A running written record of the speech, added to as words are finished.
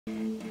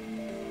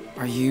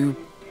Are you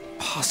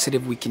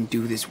positive we can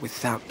do this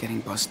without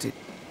getting busted?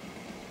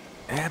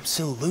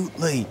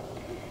 Absolutely.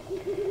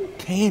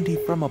 Candy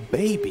from a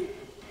baby.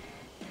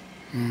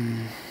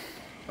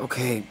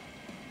 Okay,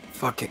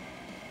 fuck it.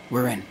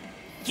 We're in.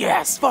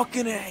 Yes,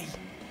 fucking A.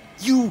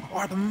 You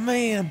are the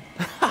man.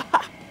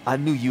 I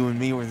knew you and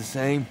me were the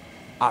same.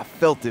 I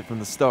felt it from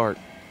the start.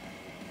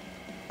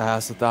 I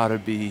also thought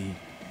it'd be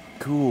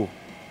cool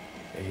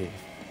if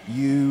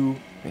you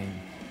and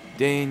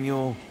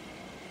Daniel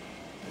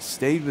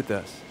stayed with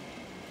us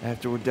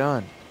after we're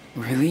done.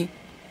 Really?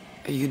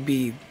 You'd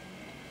be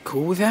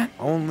cool with that?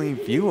 Only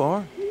if you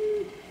are.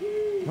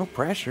 No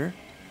pressure.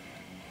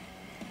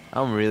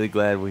 I'm really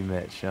glad we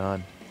met,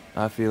 Sean.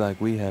 I feel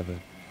like we have a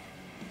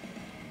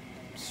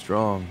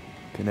strong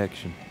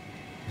connection.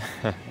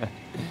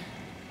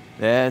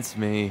 That's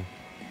me.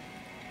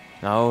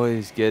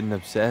 Always getting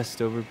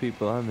obsessed over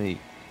people I meet.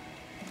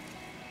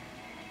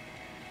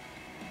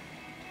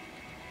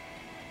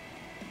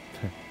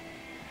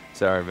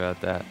 Sorry about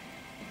that.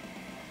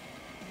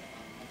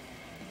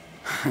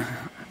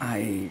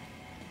 I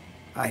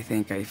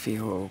think I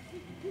feel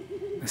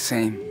the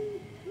same.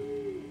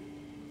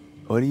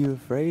 What are you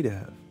afraid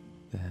of,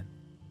 then?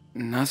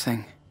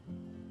 Nothing.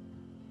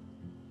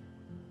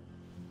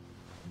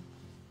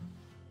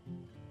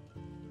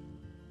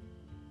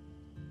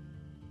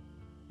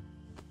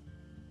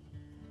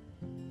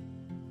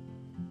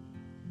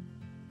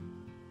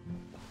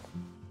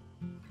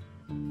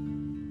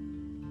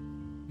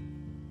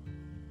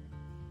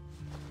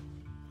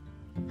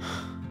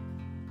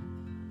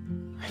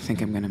 I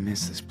think I'm gonna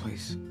miss this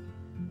place.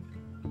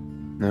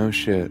 No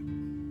shit.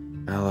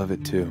 I love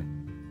it too.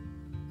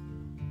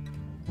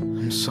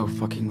 I'm so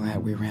fucking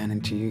glad we ran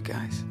into you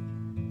guys.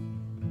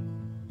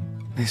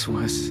 This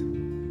was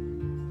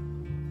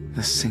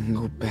the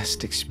single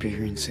best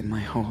experience in my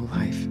whole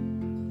life.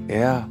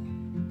 Yeah,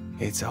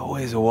 it's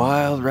always a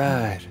wild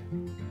ride.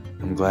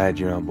 I'm glad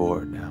you're on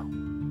board now.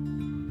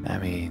 I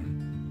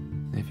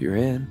mean, if you're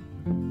in,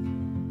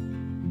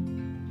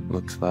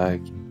 looks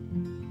like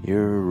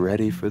you're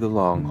ready for the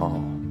long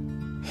haul.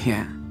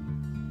 Yeah.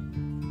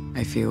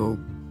 I feel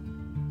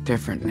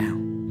different now.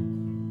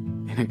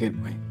 In a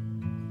good way.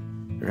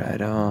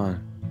 Right on.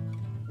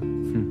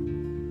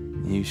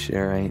 You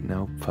sure ain't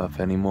no pup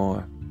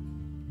anymore.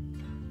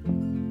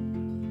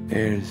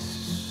 There's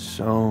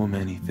so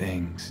many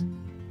things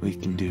we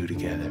can do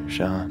together,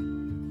 Sean.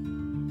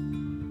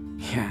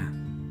 Yeah.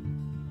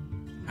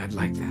 I'd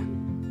like that.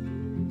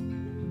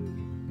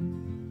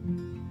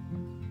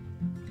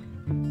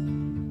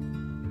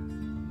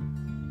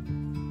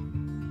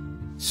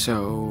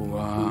 So,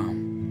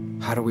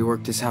 how do we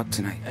work this out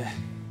tonight?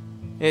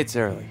 It's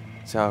early,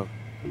 so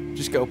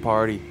just go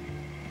party.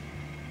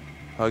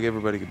 Hug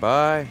everybody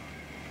goodbye.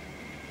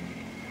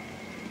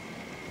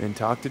 Then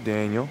talk to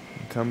Daniel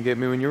and come get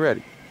me when you're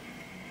ready.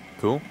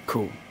 Cool?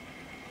 Cool.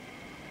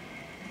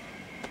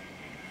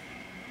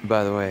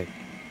 By the way,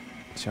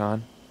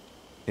 Sean,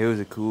 it was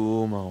a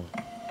cool moment.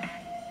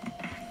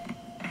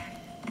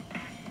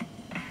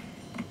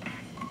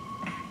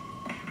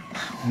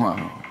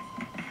 Whoa.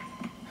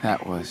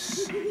 That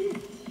was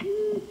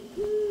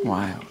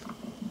wild.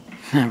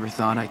 Never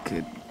thought I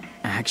could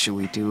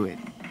actually do it.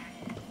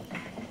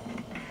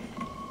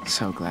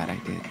 So glad I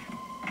did.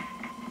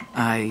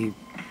 I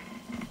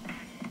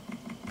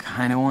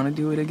kinda wanna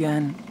do it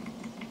again.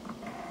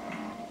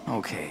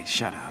 Okay,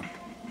 shut up.